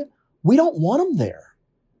 maybe we don't want them there.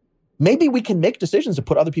 Maybe we can make decisions to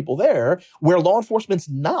put other people there where law enforcement's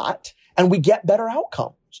not, and we get better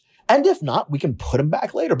outcomes. And if not, we can put them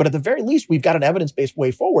back later. But at the very least, we've got an evidence-based way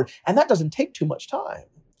forward, and that doesn't take too much time.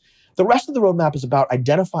 The rest of the roadmap is about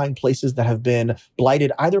identifying places that have been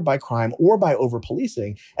blighted either by crime or by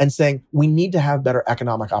over-policing and saying, we need to have better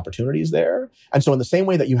economic opportunities there. And so in the same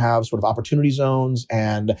way that you have sort of opportunity zones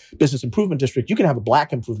and business improvement district, you can have a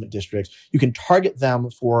Black improvement district. You can target them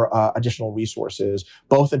for additional resources,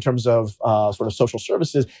 both in terms of sort of social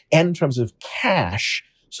services and in terms of cash,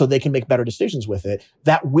 so they can make better decisions with it.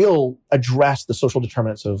 That will address the social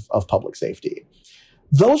determinants of public safety.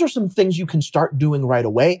 Those are some things you can start doing right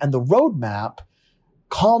away. And the roadmap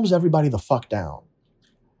calms everybody the fuck down.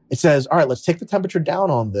 It says, all right, let's take the temperature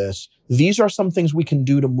down on this. These are some things we can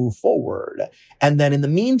do to move forward. And then in the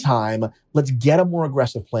meantime, let's get a more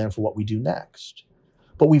aggressive plan for what we do next.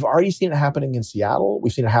 But we've already seen it happening in Seattle.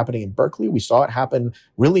 We've seen it happening in Berkeley. We saw it happen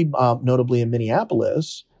really notably in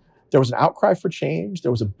Minneapolis. There was an outcry for change.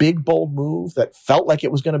 There was a big, bold move that felt like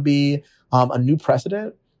it was going to be a new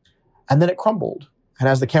precedent. And then it crumbled. And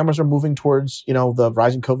as the cameras are moving towards, the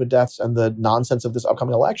rising COVID deaths and the nonsense of this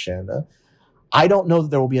upcoming election, I don't know that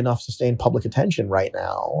there will be enough sustained public attention right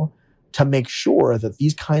now to make sure that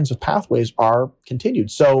these kinds of pathways are continued.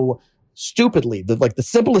 So stupidly, the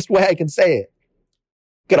simplest way I can say it,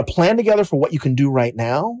 get a plan together for what you can do right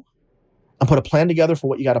now and put a plan together for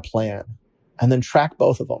what you got to plan, and then track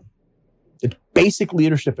both of them. It's basic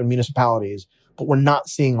leadership in municipalities, but we're not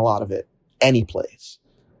seeing a lot of it anyplace.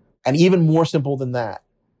 And even more simple than that,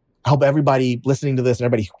 I hope everybody listening to this and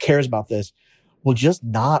everybody who cares about this will just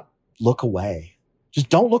not look away. Just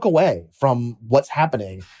don't look away from what's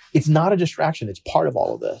happening. It's not a distraction. It's part of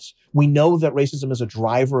all of this. We know that racism is a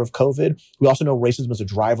driver of COVID. We also know racism is a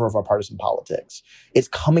driver of our partisan politics. It's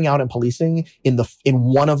coming out in policing in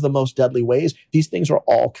one of the most deadly ways. These things are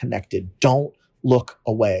all connected. Don't look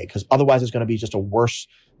away, because otherwise it's going to be just a worse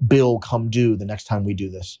bill come due the next time we do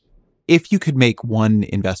this. If you could make one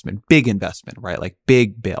investment, big investment, right? Like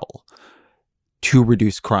big bill to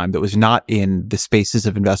reduce crime that was not in the spaces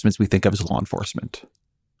of investments we think of as law enforcement,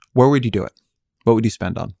 where would you do it? What would you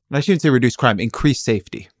spend on? And I shouldn't say reduce crime, increase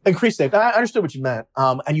safety. Increase safety. I understood what you meant.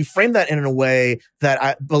 And you framed that in a way that,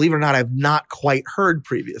 I believe it or not, I've not quite heard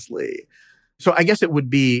previously. So I guess it would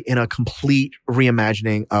be in a complete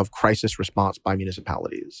reimagining of crisis response by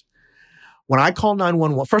municipalities. When I call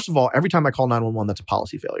 911, first of all, every time I call 911, that's a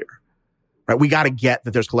policy failure. Right? We got to get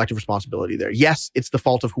that there's collective responsibility there. Yes, it's the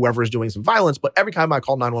fault of whoever is doing some violence, but every time I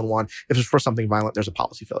call 911, if it's for something violent, there's a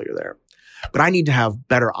policy failure there. But I need to have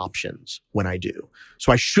better options when I do.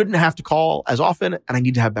 So I shouldn't have to call as often, and I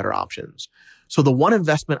need to have better options. So the one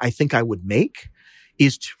investment I think I would make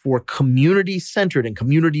is for community-centered and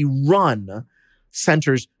community-run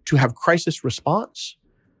centers to have crisis response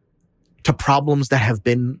to problems that have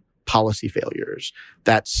been policy failures.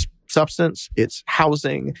 That's substance, it's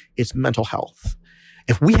housing, it's mental health.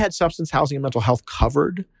 If we had substance, housing, and mental health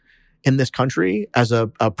covered in this country as a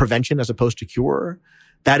prevention as opposed to cure,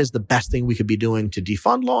 that is the best thing we could be doing to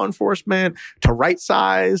defund law enforcement, to right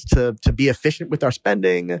size, to be efficient with our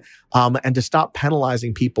spending, and to stop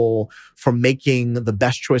penalizing people for making the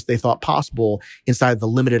best choice they thought possible inside the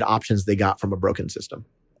limited options they got from a broken system.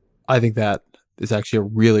 I think that is actually a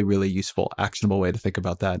really, really useful, actionable way to think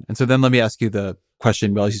about that. And so then let me ask you the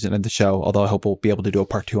question we always use to end the show, although I hope we'll be able to do a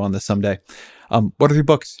part 2 on this someday. What are 3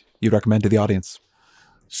 books you'd recommend to the audience?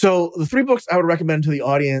 So the 3 books I would recommend to the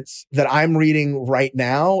audience that I'm reading right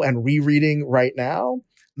now and rereading right now,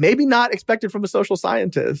 maybe not expected from a social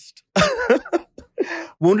scientist.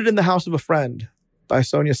 Wounded in the House of a Friend by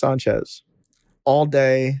Sonia Sanchez. All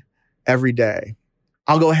Day, Every Day.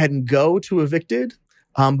 I'll go ahead and go to Evicted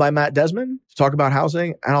by Matt Desmond to talk about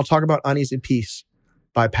housing, and I'll talk about Uneasy Peace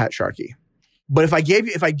by Pat Sharkey. But if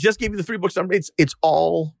I just gave you the 3 books, it's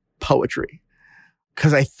all poetry.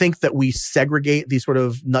 Because I think that we segregate these sort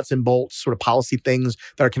of nuts and bolts, sort of policy things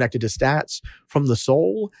that are connected to stats from the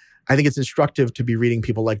soul. I think it's instructive to be reading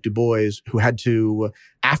people like Du Bois, who had to,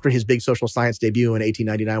 after his big social science debut in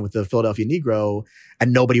 1899 with the Philadelphia Negro,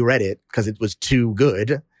 and nobody read it because it was too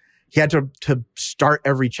good, he had to start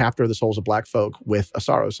every chapter of The Souls of Black Folk with a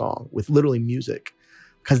sorrow song, with literally music.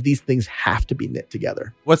 Because these things have to be knit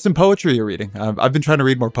together. What's some poetry you're reading? I've been trying to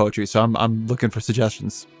read more poetry, so I'm looking for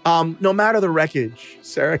suggestions. No Matter the Wreckage,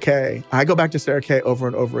 Sarah Kay. I go back to Sarah Kay over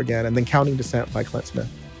and over again, and then Counting Descent by Clint Smith.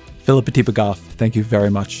 Philip Atiba Goff, thank you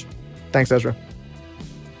very much. Thanks, Ezra.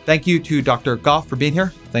 Thank you to Dr. Goff for being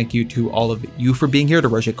here. Thank you to all of you for being here, to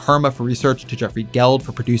Roja Karma for research, to Jeffrey Geld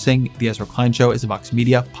for producing. The Ezra Klein Show is a Vox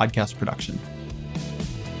Media podcast production.